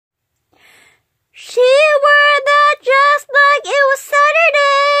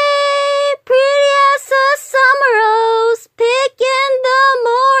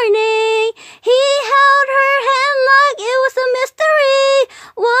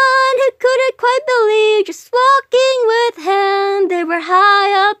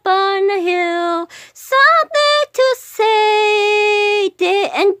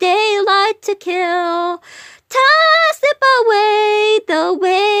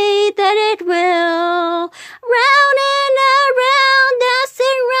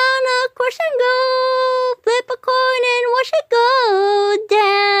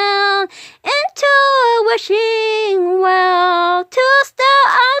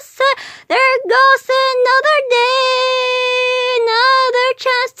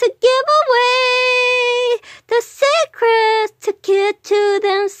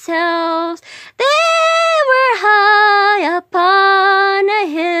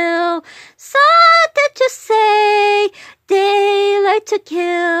to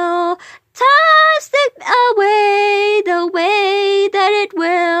kill. Time slip away the way that it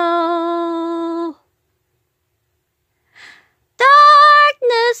will.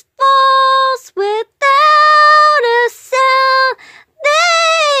 Darkness falls without a sound.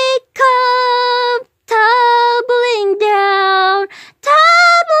 They come tumbling down,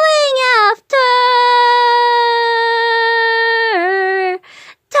 tumbling after,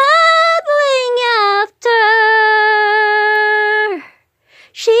 tumbling after.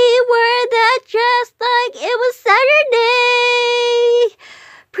 She wore that dress like it was Saturday,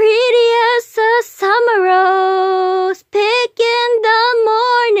 pretty as a summer rose, pick in the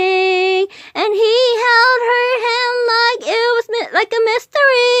morning, and he held her hand like it was like a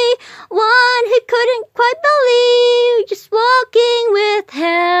mystery, one he couldn't quite believe, just walking with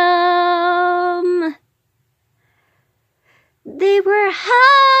him. They were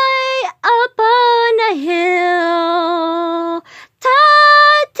high up on a hill.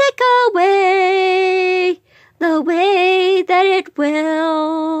 Time take away the way that it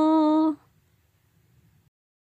will.